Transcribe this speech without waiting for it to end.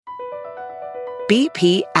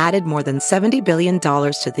BP added more than $70 billion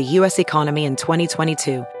to the U.S. economy in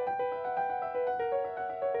 2022.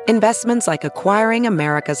 Investments like acquiring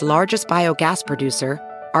America's largest biogas producer,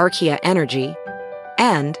 Archaea Energy,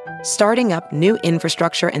 and starting up new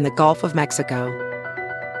infrastructure in the Gulf of Mexico.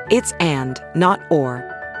 It's and, not or.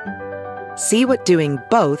 See what doing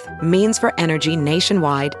both means for energy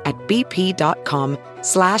nationwide at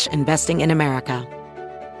bp.com/investing in America.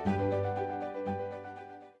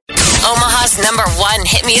 Omaha's #1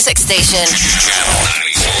 hit music station.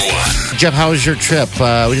 Jeff, how was your trip?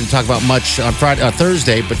 We didn't talk about much on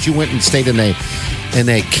Thursday, but you went and stayed in a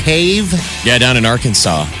cave. Yeah, down in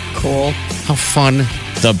Arkansas. Cool. How fun.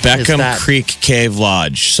 The Beckham Creek Cave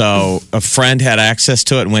Lodge. So a friend had access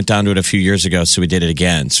to it and went down to it a few years ago, so we did it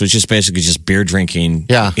again. So it's just basically just beer drinking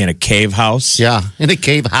in a cave house. Yeah, in a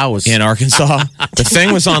cave house. In Arkansas. The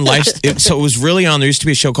thing was on so it was really on, there used to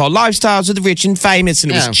be a show called Lifestyles of the Rich and Famous,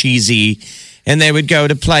 and it was cheesy. And they would go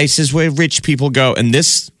to places where rich people go. And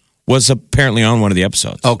this was apparently on one of the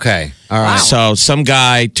episodes. Okay. All right. So some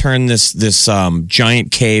guy turned this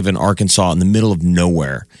giant cave in Arkansas in the middle of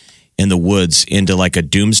nowhere in the woods into like a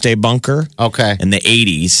doomsday bunker. Okay. In the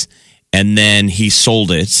 80s. And then he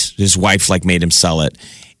sold it. His wife made him sell it.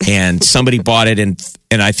 And somebody bought it, and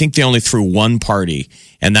I think they only threw one party,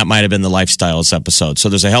 and that might have been the Lifestyles episode. So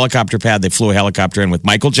there's a helicopter pad. They flew a helicopter in with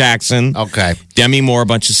Michael Jackson. Okay. Demi Moore, a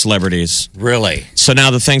bunch of celebrities. Really? So now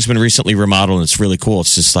the thing's been recently remodeled, and it's really cool.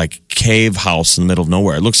 It's just like cave house in the middle of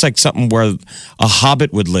nowhere. It looks like something where a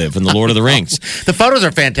hobbit would live in the Lord of the Rings. The photos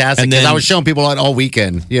are fantastic, because I was showing people all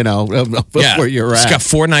weekend, where you're at. It's got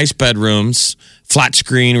 4 nice bedrooms, flat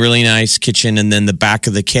screen, really nice kitchen, and then the back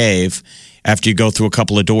of the cave, after you go through a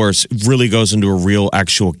couple of doors, really goes into a real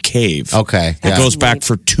actual cave. Okay. It goes back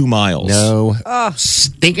for 2 miles. No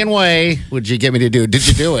stinking way would you get me to do. Did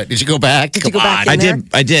you do it? Did you go back? Did you go back in there?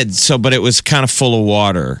 I did. So, but it was kind of full of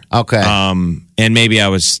water. Okay. And maybe I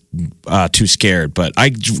was too scared, but I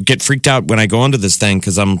get freaked out when I go into this thing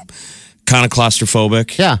because I'm kind of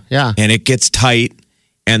claustrophobic. Yeah. And it gets tight.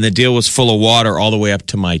 And the deal was full of water all the way up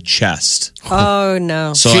to my chest. Oh,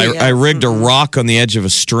 no. So I rigged a rock on the edge of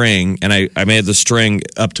a string, and I made the string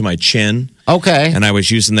up to my chin. Okay. And I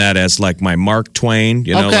was using that as my Mark Twain,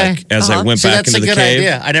 as I went back into the cave. That's a good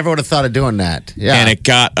idea. I never would have thought of doing that. Yeah. And it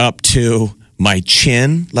got up to my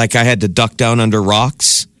chin, like I had to duck down under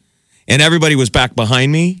rocks. And everybody was back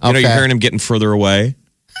behind me. You're hearing them getting further away.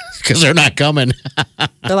 Because they're not coming.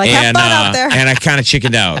 They're like, have fun out there. And I kind of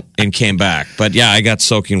chickened out and came back. But yeah, I got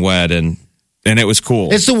soaking wet and it was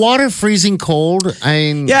cool. Is the water freezing cold?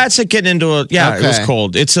 Yeah, it's getting into a, it was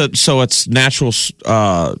cold. It's natural spring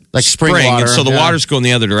water. And so the water's going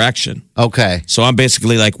the other direction. Okay. So I'm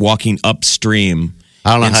basically walking upstream.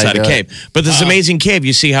 I don't know inside how a cave. But this amazing cave,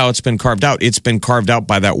 you see how it's been carved out. It's been carved out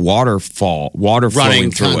by that water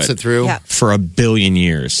flowing through it for 1 billion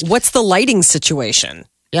years. What's the lighting situation?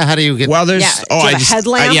 Yeah, how do you get? Well, there's do you have a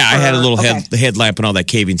headlamp. I had a little headlamp and all that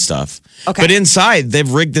caving stuff. Okay. But inside, they've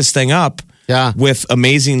rigged this thing up with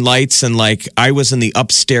amazing lights, and I was in the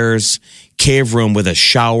upstairs cave room with a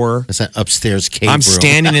shower. It's an upstairs cave room. I'm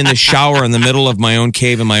standing in the shower in the middle of my own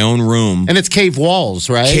cave in my own room. And it's cave walls,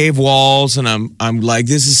 right? Cave walls, and I'm like,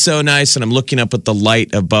 this is so nice, and I'm looking up at the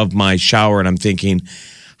light above my shower, and I'm thinking,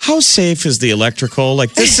 how safe is the electrical?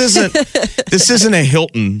 This isn't a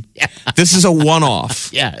Hilton. Yeah. This is a one-off.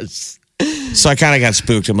 Yes. So I kind of got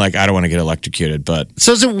spooked. I'm like, I don't want to get electrocuted, but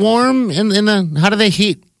so is it warm in the? How do they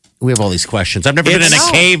heat? We have all these questions. I've never been in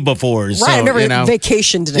a cave before, right? So, I've never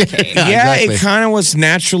vacationed in a cave. It kind of was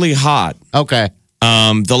naturally hot. Okay.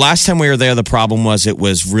 The last time we were there, the problem was it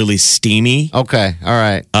was really steamy. Okay. All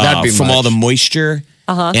right. That'd be from much. all the moisture.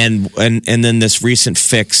 And then this recent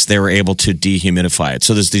fix, they were able to dehumidify it.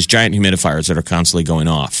 So there's these giant humidifiers that are constantly going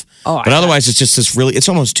off. But otherwise, it's just this it's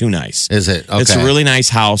almost too nice. Is it? Okay. It's a really nice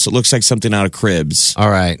house. It looks like something out of Cribs.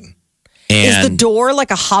 All right. Is the door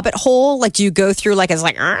like a hobbit hole? Do you go through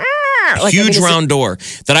it's huge round door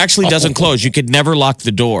that actually doesn't close. You could never lock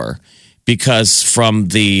the door because from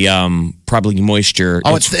the probably moisture,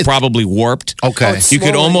 it's probably warped. Okay. You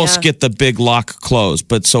could almost get the big lock closed,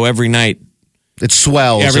 but so every night it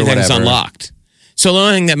swells. Everything's unlocked. So the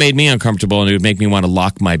only thing that made me uncomfortable and it would make me want to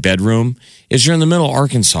lock my bedroom is you're in the middle of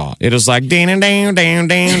Arkansas. It is like dang, dang, dang,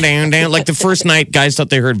 dang, dang, dang. Like the first night, guys thought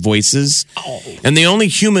they heard voices. And the only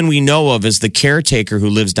human we know of is the caretaker who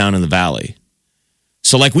lives down in the valley.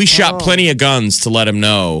 So we shot plenty of guns to let him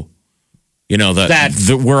know,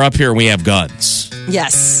 that we're up here and we have guns.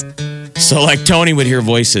 Yes. So Tony would hear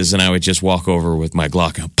voices and I would just walk over with my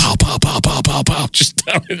Glock and pow, pow, pow, pow, pow, pow, just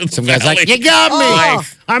down into the Some guy's valley. you got me.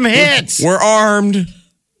 I'm hit. We're armed.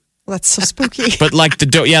 That's so spooky. But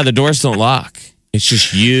the doors don't lock. It's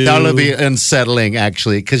just you. That'll be unsettling,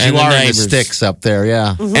 actually, because And you the are in the neighbors. sticks up there.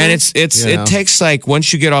 Yeah. And it takes like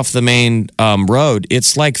once you get off the main road,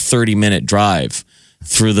 it's like 30-minute drive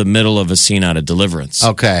through the middle of a scene out of Deliverance.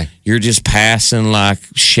 Okay. You're just passing like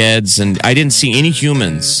sheds, and I didn't see any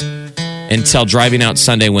humans until driving out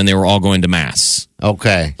Sunday when they were all going to mass.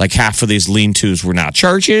 Okay. Like half of these lean-tos were now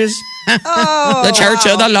churches. The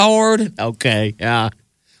Church of the Lord. Okay. Yeah.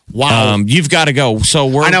 Wow. You've got to go. So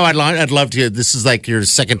we're. I know. I'd love to. This is like your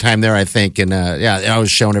second time there, I think. And I was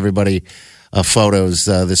showing everybody photos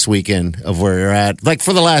this weekend of where you're at. Like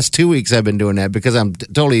for the last 2 weeks, I've been doing that because I'm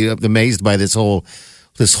totally amazed by this whole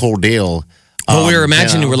deal. Well, we were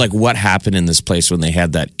imagining, we're like, what happened in this place when they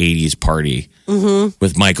had that 80s party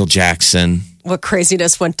with Michael Jackson? What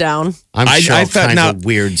craziness went down? I'm sure I all thought- kinds now, of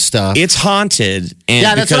weird stuff. It's haunted. And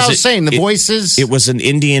Yeah, that's what because I was saying. The voices. It was an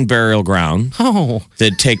Indian burial ground oh,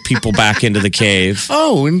 that take people back into the cave.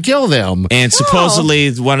 and kill them. And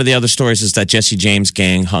supposedly, one of the other stories is that Jesse James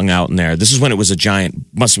gang hung out in there. This is when it was a giant,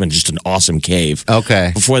 must have been just an awesome cave.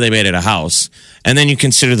 Okay. Before they made it a house. And then you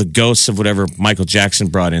consider the ghosts of whatever Michael Jackson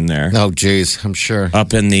brought in there. Oh, geez, I'm sure.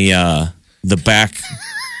 Up in the back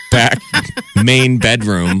main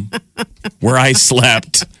bedroom where I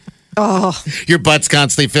slept. Your butt's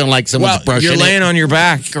constantly feeling like someone's brushing you're laying it, on your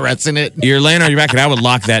back. caressing it. You're laying on your back, and I would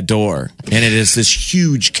lock that door. And it is this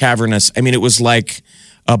huge cavernous. I mean, it was like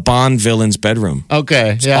a Bond villain's bedroom.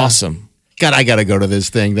 Okay, It's yeah. awesome. God, I got to go to this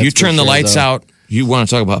thing. That's You turn for the sure, lights though. out. You want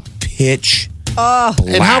to talk about pitch And how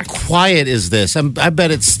black. quiet is this? I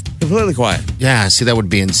bet it's. Completely quiet. Yeah, see, that would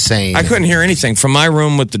be insane. I couldn't hear anything. From my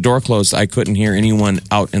room with the door closed, I couldn't hear anyone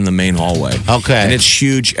out in the main hallway. Okay. And it's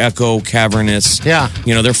huge, echo, cavernous. Yeah.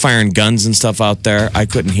 You know, they're firing guns and stuff out there. I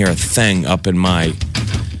couldn't hear a thing up in my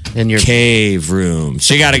In your cave room.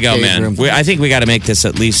 So you got to go, Cave man. room. I think we got to make this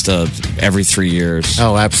at least every 3 years.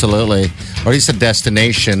 Oh, absolutely. Or at least a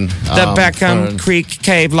destination. The Beckham Creek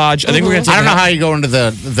Cave Lodge. I think we're going to I don't know how you go into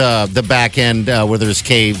the back end where there's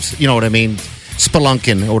caves. You know what I mean?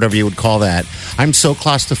 Spelunking or whatever you would call that. I'm so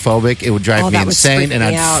claustrophobic, it would drive me that would insane, freak and me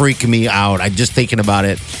it'd out. freak me out. I just thinking about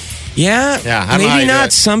it. Yeah, Yeah, I don't know how maybe you do not.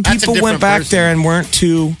 it. Some That's a people went different back person. there and weren't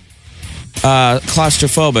too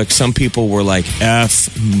claustrophobic. Some people were like, F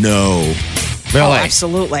no. Really? Oh,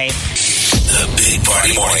 absolutely. The Big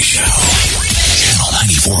Party Morning Show. Channel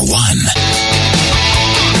 94.1.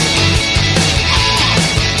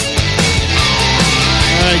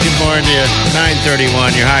 All right, good morning to you.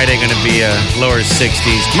 9:31. Your high today going to be lower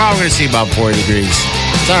 60s. Tomorrow we're going to see about 40 degrees.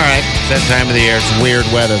 It's all right. It's that time of the year. It's weird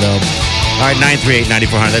weather, though. All right,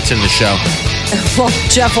 938-9400. That's in the show. Well,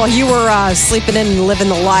 Jeff, while you were sleeping in and living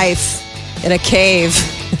the life in a cave,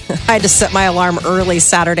 I had to set my alarm early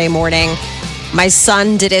Saturday morning. My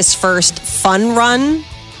son did his first fun run.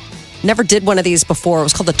 Never did one of these before. It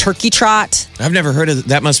was called the turkey trot. I've never heard of that.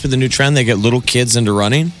 That must be the new trend. They get little kids into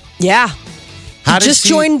running. Yeah. How He does just he-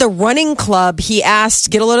 joined the running club. He asked,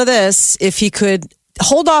 get a load of this, if he could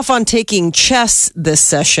hold off on taking chess this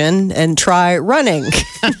session and try running.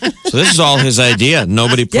 So this is all his idea.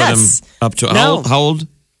 Nobody put Yes. him up to No. how old?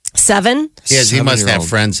 7. Yes, he must have 7-year-old.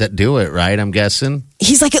 friends that do it, right? I'm guessing.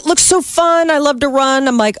 He's like, it looks so fun. I love to run.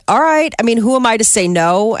 I'm like, all right. I mean, who am I to say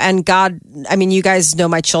no? And God, I mean, you guys know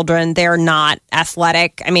my children. They're not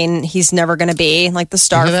athletic. I mean, he's never going to be like the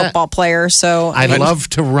star Look at that. football player. So I love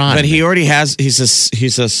to run. But he already has. He's a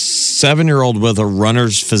 7-year-old with a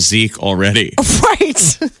runner's physique already.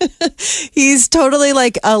 right. He's totally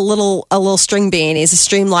like a little string bean. He's a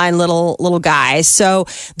streamlined little guy. So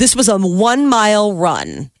this was a 1 mile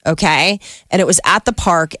run. Okay. And it was at the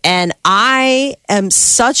park. And I am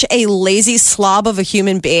such a lazy slob of a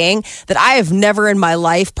human being that I have never in my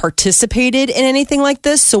life participated in anything like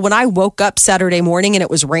this. So when I woke up Saturday morning and it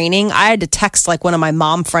was raining, I had to text like one of my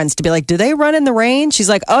mom friends to be like, do they run in the rain? She's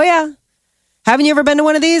like, oh yeah. Haven't you ever been to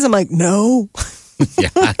one of these? I'm like, no.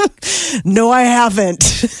 Yeah. No, I haven't.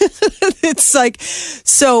 It's like,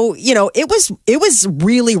 so, you know, it was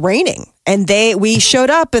really raining and we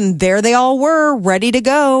showed up and there they all were ready to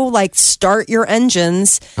go. Like, start your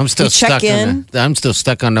engines. I'm still We check stuck in. I'm still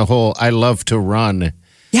stuck on the whole I love to run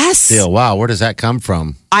Yes. deal. Wow, where does that come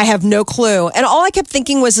from? I have no clue. And all I kept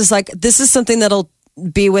thinking was like, this is something that'll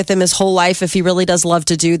be with him his whole life if he really does love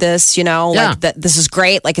to do this, you know, Yeah. like that this is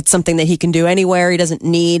great. Like it's something that he can do anywhere. He doesn't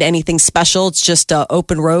need anything special. It's just a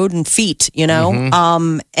open road and feet, you know?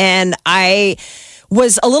 And I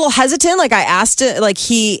was a little hesitant. Like I asked it, like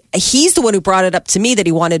he's the one who brought it up to me that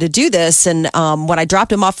he wanted to do this. And when I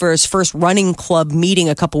dropped him off for his first running club meeting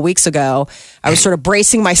a couple weeks ago, I was sort of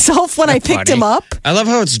bracing myself when I picked him up. I love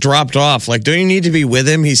how it's dropped off. Like, don't you need to be with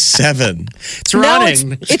him? He's 7. It's No,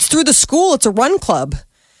 running. it's through the school. It's a run club.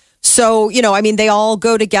 So, I mean, they all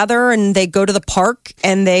go together and they go to the park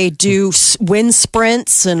and they do wind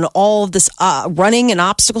sprints and all of this running and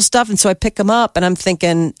obstacle stuff. And so I pick him up and I'm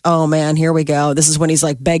thinking, oh man, here we go. This is when he's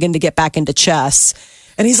like begging to get back into chess.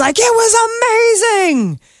 And he's like, it was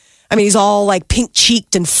amazing. I mean, he's all like pink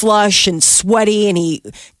cheeked and flush and sweaty. And he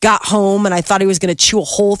got home and I thought he was going to chew a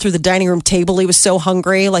hole through the dining room table. He was so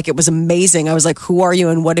hungry. Like, it was amazing. I was like, who are you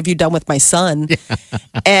and what have you done with my son?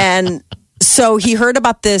 And so he heard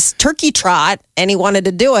about this turkey trot and he wanted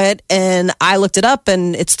to do it. And I looked it up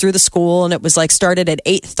and it's through the school and it was like started at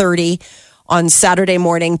 8:30 on Saturday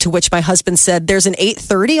morning, to which my husband said, there's an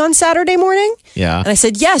 8:30 on Saturday morning? Yeah. And I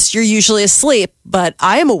said, yes, you're usually asleep, but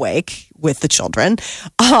I am awake with the children.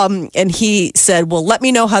 And he said, well, let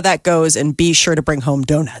me know how that goes and be sure to bring home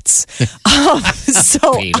donuts.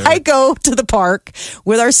 So Peter. I go to the park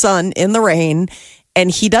with our son in the rain and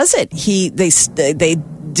he does it. They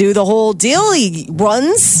do the whole deal. He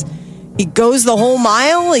runs. He goes the whole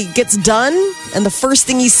mile. He gets done. And the first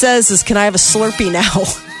thing he says is, can I have a Slurpee now?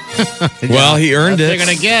 Well, he earned They're it. going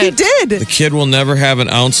to He get. did. The kid will never have an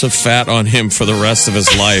ounce of fat on him for the rest of his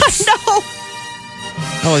life. No.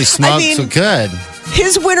 Oh, he smoked mean- so good.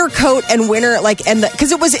 His winter coat and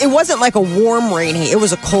because it wasn't like a warm rainy, it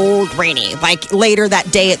was a cold rainy. Like later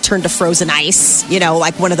that day, it turned to frozen ice.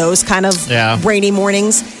 Like one of those kind of rainy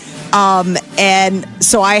mornings. And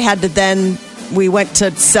so I had to we went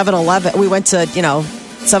to 7-Eleven. We went to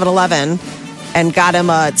 7-Eleven and got him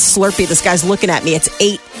a Slurpee. This guy's looking at me. It's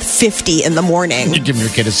 8:50 in the morning. You give your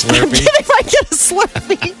kid a I'm Slurpee. giving my kid a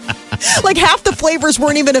Slurpee. Like half the flavors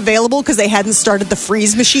weren't even available because they hadn't started the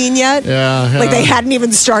freeze machine yet. Yeah. Like they hadn't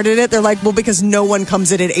even started it. They're like, well, because no one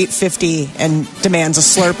comes in at 8:50 and demands a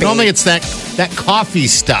Slurpee. Normally it's that coffee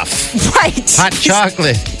stuff. Right. Hot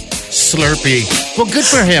chocolate. Slurpee. Well, good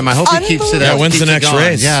for him. I hope he keeps it Yeah, up. when's the keeps it next going.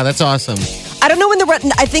 race? Yeah, that's awesome. I don't know when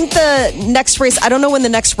I think the next race, I don't know when the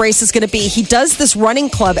next race is going to be. He does this running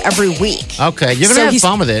club every week. Okay, you're So gonna have he's-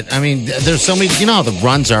 fun with it. I mean, there's so many. You know how the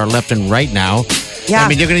runs are left and right now. Yeah. I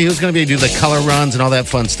mean, who's gonna be do the color runs and all that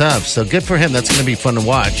fun stuff. So good for him. That's gonna be fun to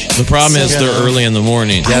watch. The problem is they're early in the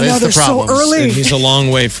morning. That I know, is the they're so problem. early. And he's a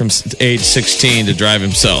long way from age 16 to drive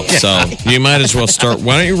himself. So you might as well start.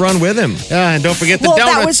 Why don't you run with him? Yeah, and don't forget the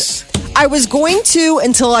donuts. I was going to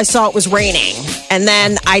until I saw it was raining. And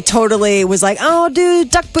then I totally was like, oh, dude,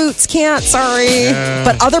 duck boots, can't, sorry.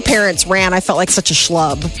 But other parents ran. I felt like such a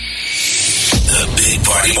schlub. The Big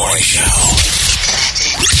Party Morning Show.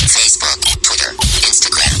 Facebook, Twitter,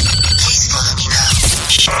 Instagram. Please follow me now.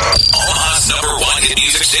 Omaha's #1 hit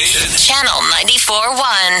music station. Channel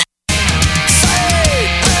 94.1.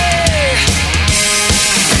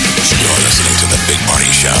 You're listening to The Big Party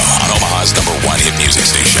Show on Omaha's #1 hit music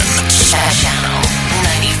station. Channel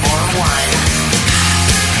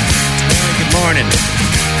 94.1. Good morning.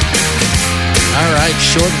 All right,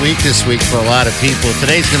 short week this week for a lot of people.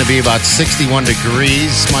 Today's going to be about 61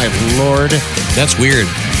 degrees. My Lord, That's weird.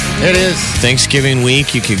 it is. Thanksgiving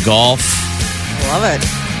week, you could golf. Love it.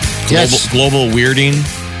 Yes. Global weirding.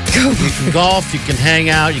 You can golf, you can hang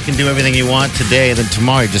out, you can do everything you want today, and then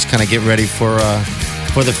tomorrow you just kind of get ready for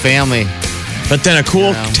the family. But then a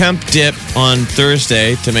cool Yeah. temp dip on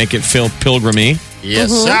Thursday to make it feel pilgrimy.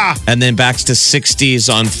 Yes, sir. And then back to 60s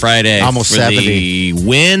on Friday. Almost for 70. The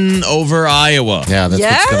win over Iowa. Yeah, that's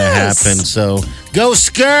what's going to Yes. happen. So go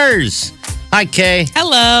Skurs. Hi, Kay.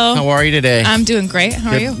 Hello. How are you today? I'm doing great.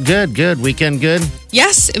 How are you? Good. Weekend good?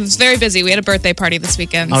 Yes, it was very busy. We had a birthday party this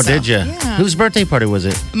weekend. Oh, so, did you? Yeah. Whose birthday party was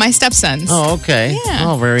it? My stepson's. Oh, okay.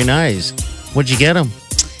 Yeah. Oh, very nice. What'd you get him?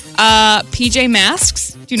 PJ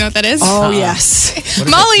Masks. Do you know what that is? Oh, yes.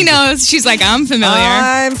 Molly knows. She's like, I'm familiar.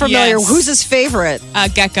 I'm familiar. Yes. Who's his favorite?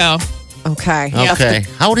 Gecko. Okay. Okay.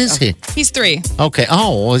 How old is he? He's 3. Okay.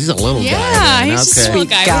 Oh, well, he's a little Yeah, guy. then. he's just a okay. little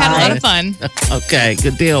guy. We had a lot of fun. Okay,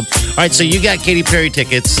 good deal. All right, so you got Katy Perry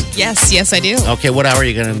tickets. Yes, I do. Okay, what hour are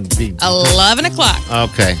you going to be? 11 o'clock.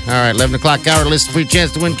 Okay. All right, 11 o'clock hour. Listen for your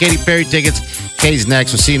chance to win Katy Perry tickets. Kay's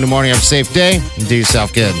next. We'll see you in the morning. Have a safe day and do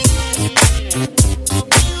yourself good.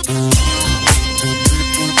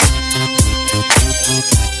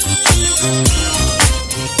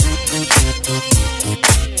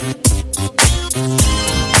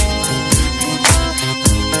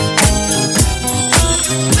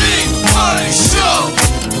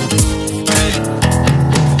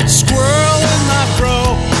 Squirrel in my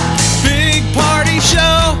fro. Big party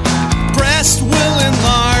show. Breast will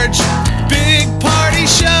enlarge. Big party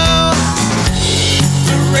show.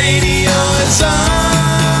 The radio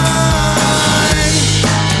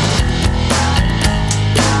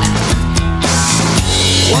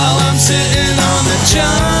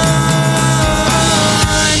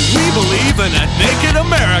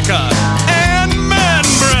sciatica, and man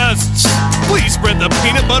breasts. Please spread the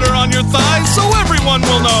peanut butter on your thighs so everyone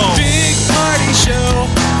will know. Big party show.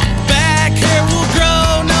 Back hair will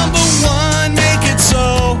grow. Number one, make it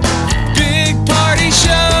so. Big party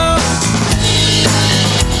show.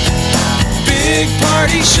 Big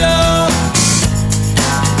party show.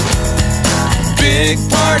 Big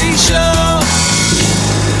party show.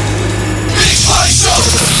 Big Party Show.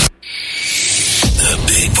 The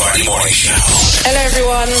Big Party Morning Show. Hello,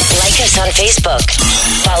 everyone. Like us on Facebook.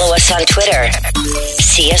 Follow us on Twitter.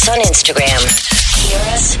 See us on Instagram. Hear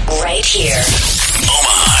us right here.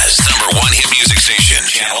 Omaha's number one hit music station,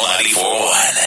 Channel 94.1.